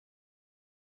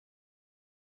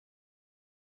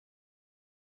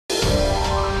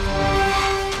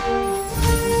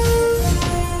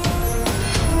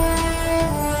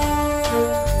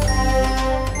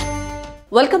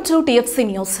Welcome to TFC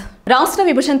news. రాష్ట్ర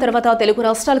విభజన తర్వాత తెలుగు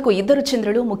రాష్ట్రాలకు ఇద్దరు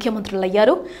చంద్రులు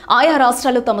ముఖ్యమంత్రులయ్యారు. ఆయా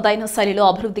రాష్ట్రాలు తమదైన శైలిలో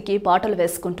అభివృద్ధికి బాటలు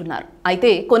వేసుకుంటున్నారు.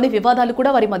 అయితే కొన్ని వివాదాలు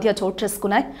కూడా వారి మధ్య చోటు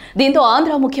చేసుకున్నాయి. దీంతో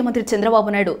ఆంధ్ర ముఖ్యమంత్రి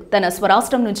చంద్రబాబు నాయుడు తన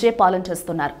స్వరాష్ట్రం నుంచే పాలన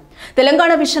చేస్తున్నారు.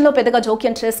 తెలంగాణ విషయంలో పెద్దగా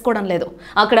జోక్యం చేసుకోవడం లేదు.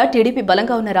 అక్కడ టీడీపీ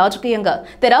బలంగా ఉన్న రాజకీయంగా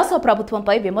తెరాస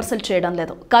ప్రభుత్వంపై విమర్శలు చేయడం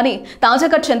లేదు. కానీ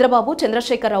తాజాగా చంద్రబాబు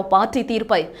చంద్రశేఖరరావు పార్టీ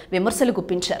తీరుపై విమర్శలు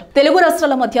గుప్పించారు. తెలుగు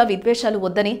రాష్ట్రాల మధ్య విద్వేషాలు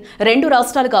వద్దని, రెండు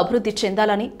రాష్ట్రాలుగా అభివృద్ధి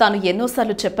చెందాలని తాను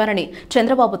ఎన్నోసార్లు చెప్పానని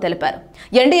చంద్రబాబు తెలిపారు.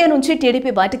 ఎన్డీఏ నుంచి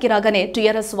టీడీపీ బయటికి రాగానే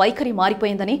టీఆర్ఎస్ వైఖరి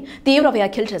మారిపోయిందని తీవ్ర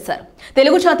వ్యాఖ్యలు చేశారు.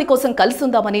 తెలుగు జాతి కోసం కలిసి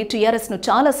ఉందామని టీఆర్ఎస్ ను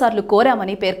చాలాసార్లు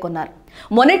కోరామని పేర్కొన్నారు.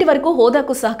 మొన్నటి వరకు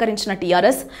హోదాకు సహకరించిన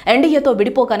టీఆర్ఎస్ ఎన్డీఏతో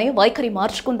విడిపోగానే వైఖరి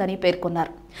మార్చుకుందని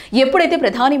పేర్కొన్నారు. ఎప్పుడైతే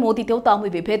ప్రధాని మోదీతో తాము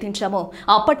విభేదించామో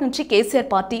అప్పటి నుంచి కేసీఆర్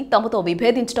పార్టీ తమతో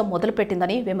విభేదించడం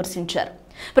మొదలుపెట్టిందని విమర్శించారు.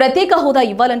 ప్రత్యేక హోదా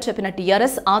ఇవ్వాలని చెప్పిన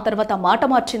టీఆర్ఎస్ ఆ తర్వాత మాట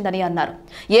మార్చిందని అన్నారు.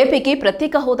 ఏపీకి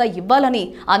ప్రత్యేక హోదా ఇవ్వాలని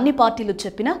అన్ని పార్టీలు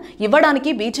చెప్పినా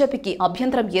ఇవ్వడానికి బీజేపీకి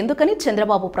అభ్యంతరం ఎందుకని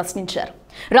చంద్రబాబు ప్రశ్నించారు.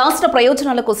 రాష్ట్ర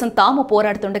ప్రయోజనాల కోసం తాము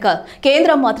పోరాడుతుండగా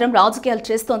కేంద్రం మాత్రం రాజకీయాలు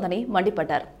చేస్తోందని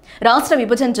మండిపడ్డారు. రాష్ట్ర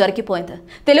విభజన జరిగిపోయింది.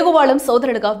 తెలుగు వాళ్ళం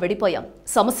సోదరులుగా విడిపోయాం.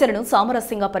 సమస్యలను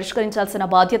సామరస్యంగా పరిష్కరించాల్సిన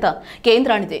బాధ్యత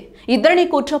కేంద్రానిదే. ఇద్దరిని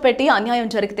కూర్చోపెట్టి అన్యాయం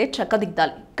జరిగితే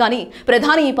చక్కదిద్దాలి. కానీ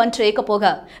ప్రధాని ఈ పని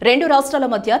చేయకపోగా రెండు రాష్ట్రాల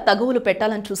మధ్య తగువులు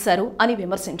పెట్టాలని చూశారు అని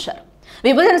విమర్శించారు.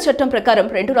 విభజన చట్టం ప్రకారం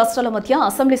రెండు రాష్ట్రాల మధ్య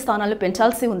అసెంబ్లీ స్థానాలు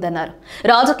పెంచాల్సి ఉందన్నారు.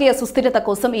 రాజకీయ సుస్థిరత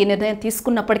కోసం ఈ నిర్ణయం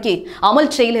తీసుకున్నప్పటికీ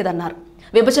అమలు చేయలేదన్నారు.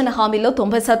 విభజన హామీల్లో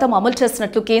 90% అమలు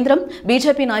చేసినట్లు కేంద్రం,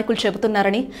 బీజేపీ నాయకులు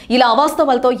చెబుతున్నారని, ఇలా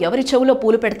అవాస్తవాలతో ఎవరి చెవులో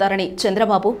పూలు పెడతారని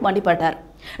చంద్రబాబు మండిపడ్డారు.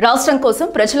 రాష్ట్రం కోసం,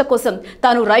 ప్రజల కోసం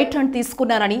తాను రైట్ టర్న్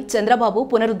తీసుకున్నానని చంద్రబాబు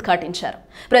పునరుద్ఘాటించారు.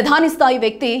 ప్రధాని స్థాయి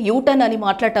వ్యక్తి యూటర్న్ అని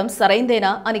మాట్లాడటం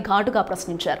సరైందేనా అని ఘాటుగా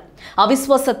ప్రశ్నించారు.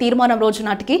 అవిశ్వాస తీర్మానం రోజు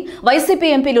నాటికి వైసీపీ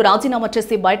ఎంపీలు రాజీనామా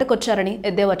చేసి బయటకొచ్చారని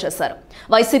ఎద్దేవా చేశారు.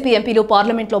 వైసీపీ ఎంపీలు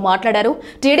పార్లమెంట్లో మాట్లాడారు.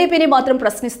 టీడీపీని మాత్రం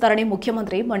ప్రశ్నిస్తారని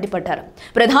ముఖ్యమంత్రి మండిపడ్డారు.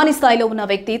 ప్రధాని స్థాయిలో ఉన్న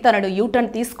వ్యక్తి తనను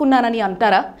యూటర్న్ తీసుకున్నానని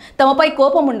అంటారా? తమపై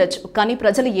కోపం ఉండొచ్చు, కానీ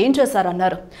ప్రజలు ఏం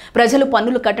చేశారన్నారు. ప్రజలు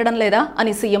పన్నులు కట్టడం లేదా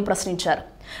అని సీఎం ప్రశ్నించారు.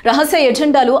 రహస్య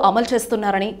ఎజెండాలు అమలు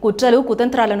చేస్తున్నారని, కుట్రలు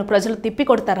కుతంత్రాలను ప్రజలు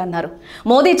తిప్పికొడతారన్నారు.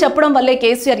 మోదీ చెప్పడం వల్లే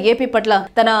కేసీఆర్ ఏపీ పట్ల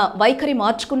తన వైఖరి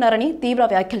మార్చుకున్నారని తీవ్ర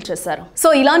వ్యాఖ్యలు చేశారు. సో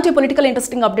ఇలాంటి పొలిటికల్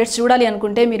ఇంట్రెస్టింగ్ అప్డేట్స్ చూడాలి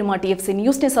అనుకుంటే మీరు మా TFC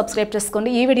న్యూస్ ని సబ్స్క్రైబ్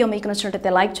చేసుకోండి. ఈ వీడియో మీకు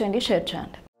నచ్చినట్లయితే లైక్ చేయండి, షేర్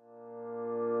చేయండి.